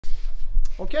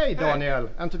Okay, Daniel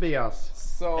and Tobias.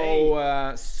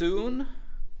 So soon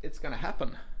it's gonna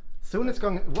happen. Soon it's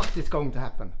going. What is going to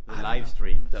happen? The live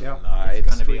stream. The Yeah. live It's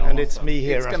gonna be stream. And it's me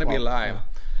here. It's as gonna be well. live.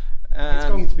 Yeah. It's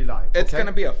going to be live. It's okay?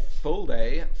 gonna be a full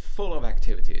day, full of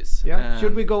activities. Yeah.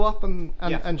 Should we go up and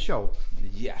Yeah. show?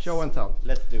 Yes. Show and tell.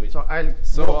 Let's do it. So I'll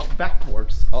So- go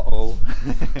backwards. Uh-oh.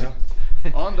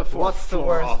 On the fourth What's the floor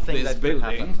worst of thing this that could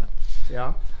building, happen?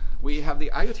 Yeah. we have the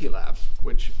IoT lab,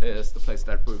 which is the place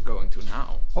that we're going to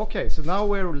now. Okay. So now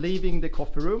we're leaving the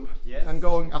coffee room Yes. and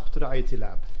going up to the IT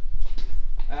lab.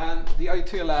 And the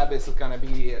IoT lab is gonna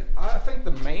be, I think,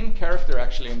 the main character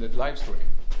actually in the live stream.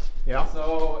 Yeah.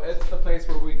 So it's the place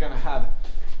where we're gonna have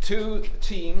two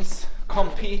teams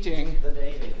competing The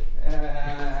David.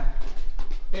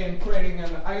 in creating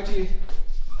an IoT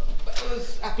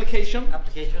application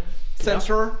Application.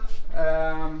 sensor.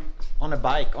 On a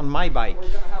bike, on my bike. We're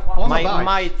gonna have one On a bike.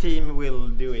 My team will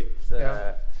do it.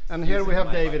 Yeah. And here we using have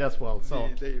my David bike. as well. So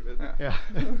David. Yeah.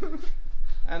 yeah.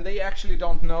 And they actually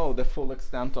don't know the full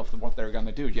extent of what they're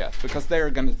gonna do yet, because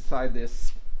they're gonna decide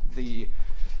the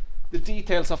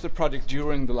details of the project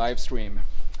during the live stream,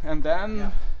 and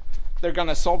then they're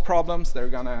gonna solve problems. They're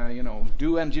gonna,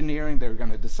 do engineering. They're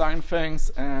gonna design things,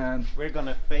 and We're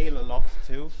gonna fail a lot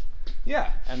too,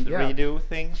 yeah. and Yeah. redo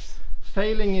things.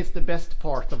 Failing is the best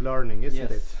part of learning, isn't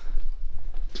Yes. it?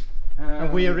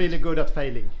 And we are really good at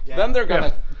failing. Yeah. Then they're gonna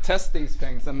Yeah. test these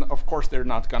things, and of course they're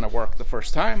not gonna work the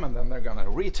first time, and then they're gonna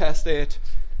retest it,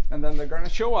 and then they're gonna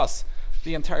show us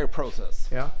the entire process.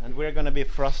 Yeah. And we're gonna be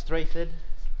frustrated,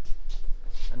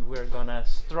 and we're gonna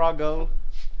struggle.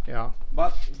 Yeah.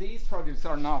 But these projects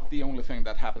are not the only thing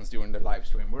that happens during the live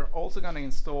stream. We're also gonna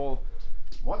install.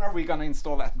 What are we gonna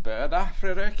install at Böda,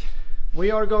 Fredrik? We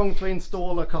are going to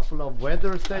install a couple of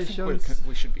weather I think stations.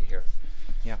 we should be here.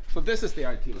 Yeah. So this is the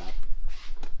IT lab.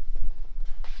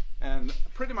 And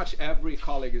pretty much every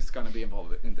colleague is going to be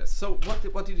involved in this. So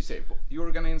what did you say? You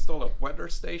were going to install a weather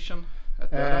station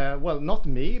at Böda? Well, not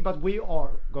me, but we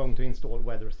are going to install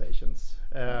weather stations.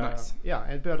 Nice. Yeah,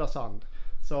 at Böda Sand.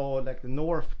 So like the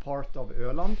north part of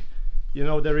Öland.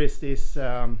 There is this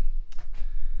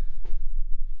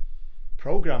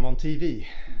program on TV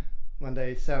when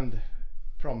they send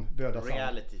from Böda Sand.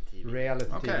 Reality TV.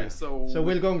 Reality Okay, TV. so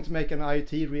we're going to make an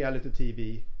IoT reality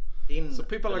TV. So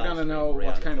people the are live going to stream know what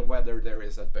reality. kind of weather there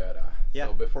is at Böda. Yeah.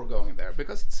 So before going there,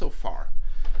 because it's so far.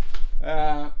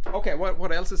 Okay,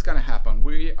 what else is going to happen?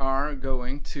 We are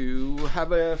going to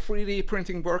have a 3D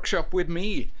printing workshop with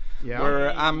me. Yeah.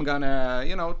 Where I'm gonna,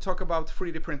 talk about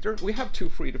 3D printer. We have two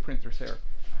 3D printers here.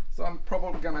 So I'm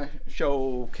probably gonna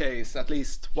showcase at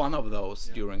least one of those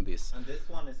during this. And this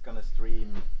one is gonna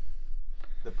stream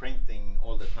the printing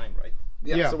all the time, right?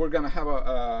 Yeah, Yeah. so we're gonna have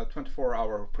a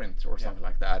 24-hour print or something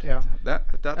like that. Yeah. That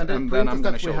And the then I'm printers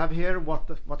gonna that show. we have here,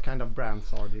 what kind of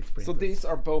brands are these printers? So these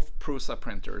are both Prusa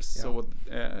printers. Yeah. So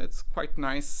it's quite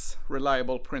nice,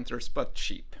 reliable printers, but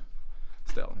cheap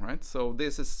still, right? So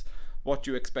this is what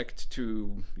you expect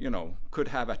to, could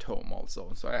have at home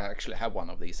also. So I actually have one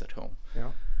of these at home.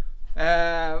 Yeah.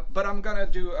 But I'm gonna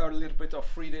do a little bit of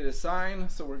 3D design.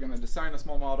 So we're gonna design a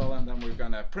small model, and then we're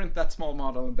gonna print that small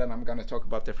model, and then I'm gonna talk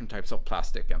about different types of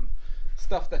plastic and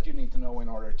stuff that you need to know in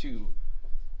order to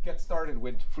get started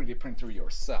with 3D printer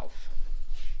yourself.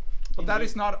 But that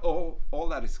is not all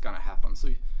that is gonna happen. So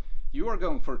you are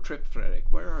going for a trip, Fredrik.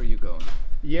 Where are you going?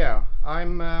 Yeah,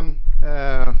 I'm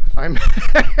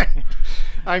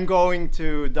I'm going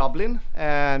to Dublin.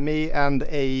 Me and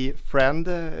a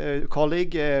friend,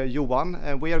 colleague,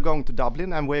 Johan. We are going to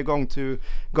Dublin, and we're going to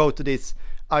go to this.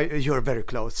 You're very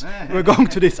close. We're going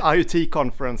to this IoT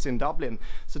conference in Dublin.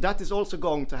 So that is also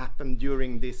going to happen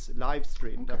during this live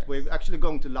stream. That we're actually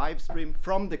going to live stream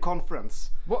from the conference.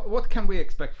 What can we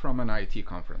expect from an IT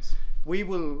conference? We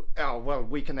will, well,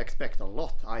 we can expect a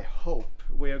lot, I hope.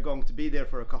 We are going to be there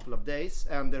for a couple of days,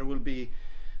 and there will be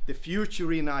the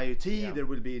future in IoT. There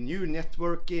will be new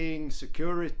networking,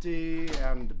 security,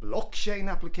 and blockchain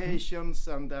applications.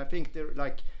 And I think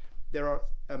there are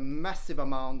a massive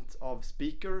amount of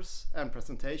speakers and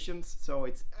presentations. So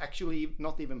it's actually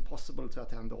not even possible to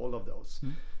attend all of those.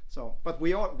 So, but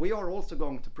we are also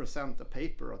going to present a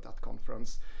paper at that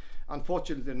conference.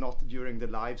 Unfortunately, not during the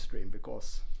live stream,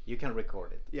 because You can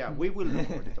record it. yeah, we will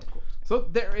record it, of course. So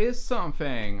there is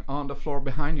something on the floor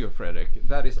behind you, Fredrik,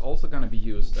 that is also going to be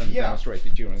used and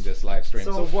demonstrated during this live stream.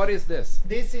 So what is this?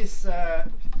 This is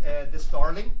the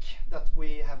Starlink that we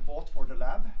have bought for the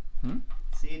lab.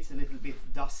 See, it's a little bit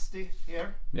dusty here.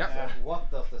 Yeah. What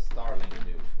does the Starlink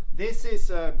do? This is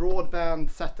a broadband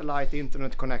satellite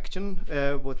internet connection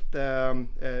with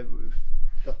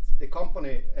that the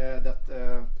company that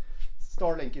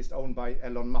Starlink is owned by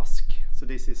Elon Musk. So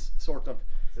this is sort of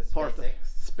It's a part of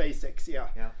SpaceX, yeah.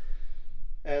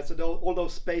 Yeah. So all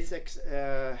those SpaceX,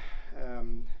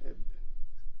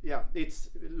 yeah, it's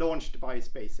launched by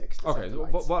SpaceX. the Okay, so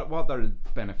satellites. what are the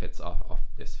benefits of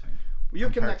this thing? You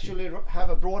can compared to- actually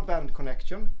have a broadband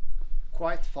connection,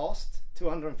 quite fast,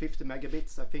 250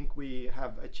 megabits. I think we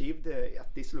have achieved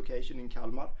at this location in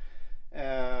Kalmar.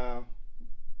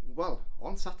 Well,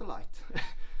 on satellite,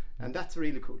 and that's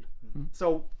really cool.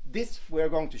 So this we're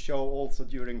going to show also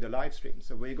during the live stream.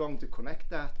 So we're going to connect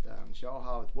that and show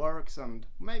how it works, and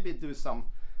maybe do some,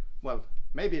 well,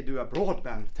 maybe do a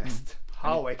broadband test.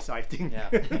 How exciting! Yeah.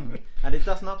 And it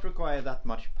does not require that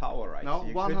much power, right? No, So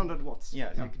you 100 watts.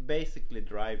 Yeah, so you could basically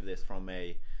drive this from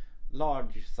a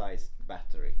large-sized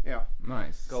battery. Yeah.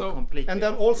 Nice. Go So completely. And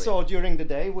then off-grid. also during the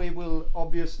day we will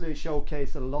obviously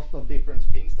showcase a lot of different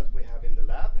things that we have in the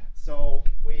lab. So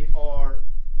we are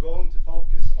going to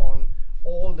focus on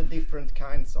all the different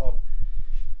kinds of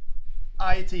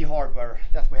IT hardware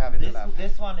that we have in the lab.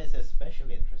 This one is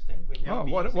especially interesting. Will you oh,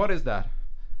 be using- what is that?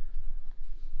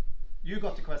 You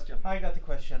got the question. I got the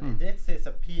question. This is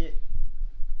a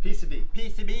PCB.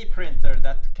 PCB printer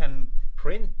that can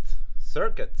print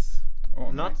circuits.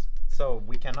 Oh, Not nice. so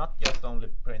we cannot just only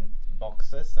print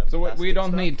boxes and So we plastic don't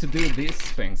stuff. need to do these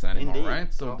things anymore, Indeed.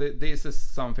 right? So No. this is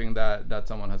something that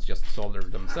someone has just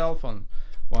soldered themselves on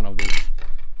one of these.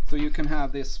 So you can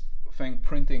have this thing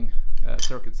printing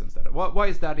circuits instead. Why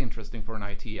is that interesting for an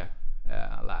IT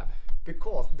lab?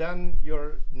 Because then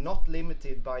you're not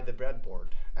limited by the breadboard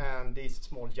and these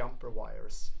small jumper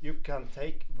wires. You can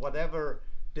take whatever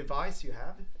device you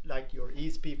have, like your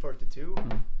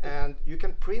ESP32, and you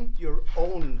can print your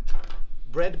own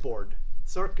breadboard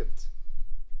circuit.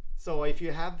 So if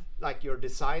you have like your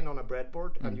design on a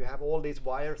breadboard and you have all these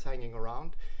wires hanging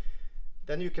around,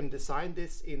 then you can design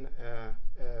this in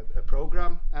a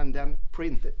program and then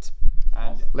print it.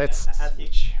 And Let's as you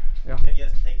Yeah. can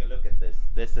just take a look at this.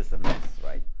 This is a mess,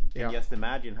 right? You can Yeah. just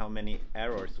imagine how many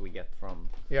errors we get from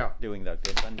Yeah. doing like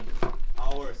this. And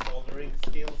our soldering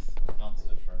skills, not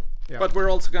super. Yeah. But we're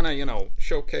also gonna,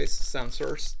 showcase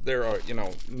sensors. There are,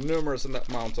 numerous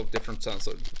amounts of different types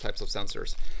of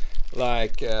sensors,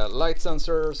 like light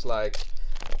sensors, like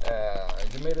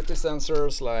humidity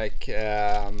sensors, like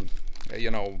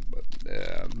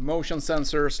motion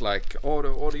sensors, like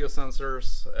audio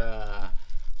sensors,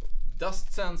 dust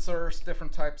sensors,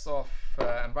 different types of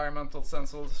environmental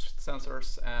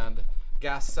sensors, and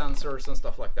gas sensors and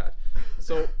stuff like that.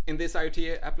 So in these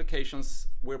IoT applications,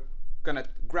 we're gonna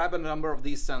grab a number of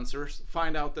these sensors,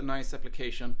 find out the nice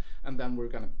application, and then we're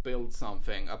gonna build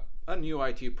something, a new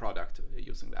IT product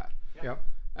using that. Yeah.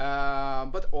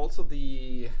 But also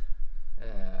the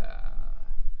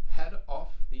head of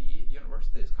the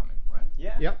university is coming, right?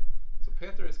 Yeah. Yeah. So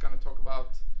Peter is going to talk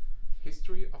about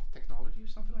history of technology or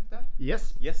something like that.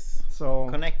 Yes. Yes. So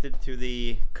Connected to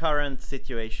the current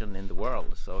situation in the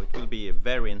world, so it will be a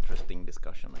very interesting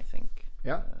discussion, I think.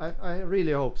 yeah, I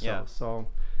really hope so. yeah. So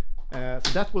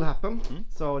that will happen.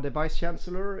 So the Vice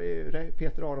Chancellor,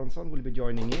 Peter Aronsson, will be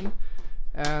joining in.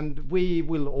 And we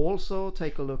will also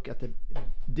take a look at the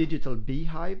digital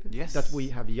beehive Yes. that we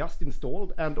have just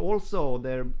installed. And also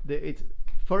it's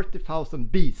 30,000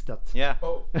 bees that... Yeah,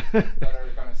 Oh, that are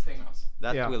going to sting us.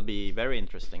 that Yeah. will be very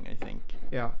interesting, I think.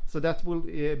 Yeah, so that will...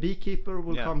 beekeeper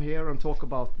will Yeah. come here and talk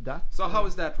about that. So how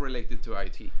is that related to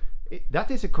IT?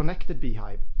 That is a connected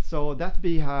beehive. So that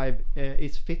beehive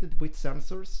is fitted with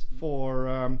sensors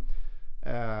for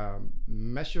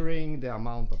measuring the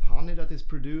amount of honey that is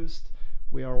produced.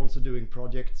 We are also doing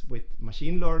projects with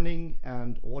machine learning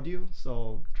and audio,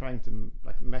 so trying to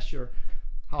measure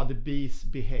how the bees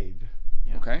behave.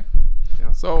 Yeah. Okay.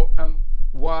 Yeah. So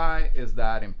why is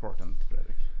that important,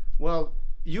 Fredrik? Well,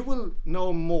 you will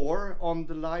know more on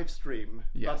the live stream.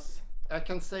 Yes. But I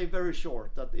can say very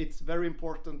short that it's very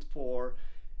important for,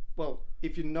 well,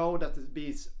 if you know that the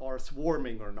bees are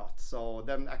swarming or not. So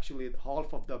then actually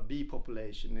half of the bee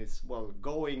population is, well,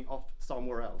 going off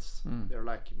somewhere else. They're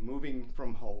like moving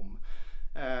from home.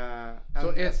 So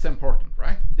it's important,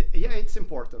 right? Yeah, it's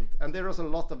important. And there is a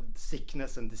lot of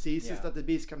sickness and diseases Yeah. that the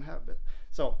bees can have.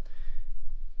 So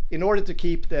in order to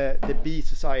keep the bee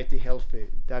society healthy,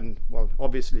 then, well,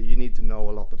 obviously you need to know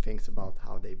a lot of things about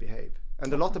how they behave.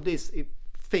 And a lot of these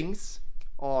things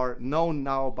are known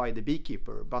now by the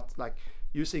beekeeper, but like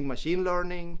using machine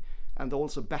learning and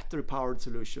also battery powered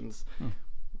solutions,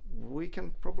 we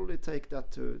can probably take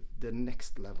that to the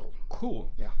next level.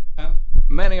 Cool. Yeah. And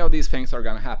many of these things are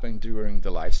going to happen during the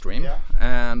live stream. Yeah.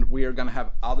 And we are going to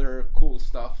have other cool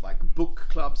stuff like book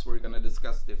clubs. We're going to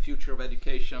discuss the future of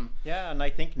education. Yeah, and I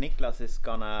think Niklas is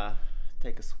gonna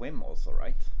take a swim also,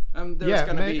 right? There's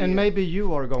gonna be and maybe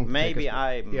you are going to Maybe take us-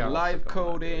 I'm Yeah. also live gonna do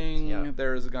it, coding. yeah.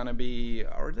 There's gonna be.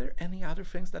 Are there any other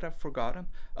things that I've forgotten?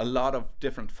 A lot of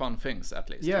different fun things, at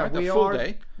least. Yeah, right? we a full are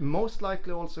day. most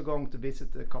likely also going to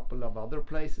visit a couple of other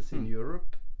places in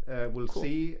Europe. We'll Cool.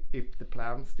 see if the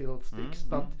plan still sticks,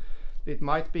 but it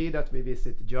might be that we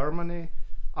visit Germany,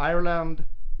 Ireland,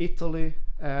 Italy,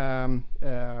 and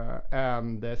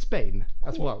Spain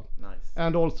as Cool. well, Nice.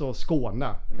 and also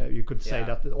Skåne. You could say Yeah.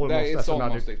 that almost It's as another.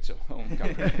 almost its own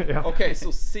country. Yeah. Okay,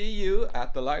 so see you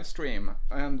at the live stream.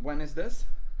 And when is this?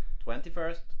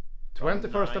 21st.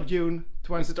 21st of 9. June,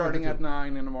 Starting 2022. at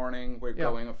 9 in the morning. We're Yeah.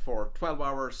 going for 12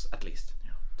 hours at least.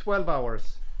 12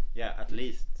 hours, Yeah, at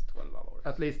least 12 hours.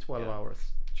 at least 12 Yeah.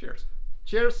 hours. Cheers.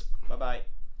 Cheers. Bye bye.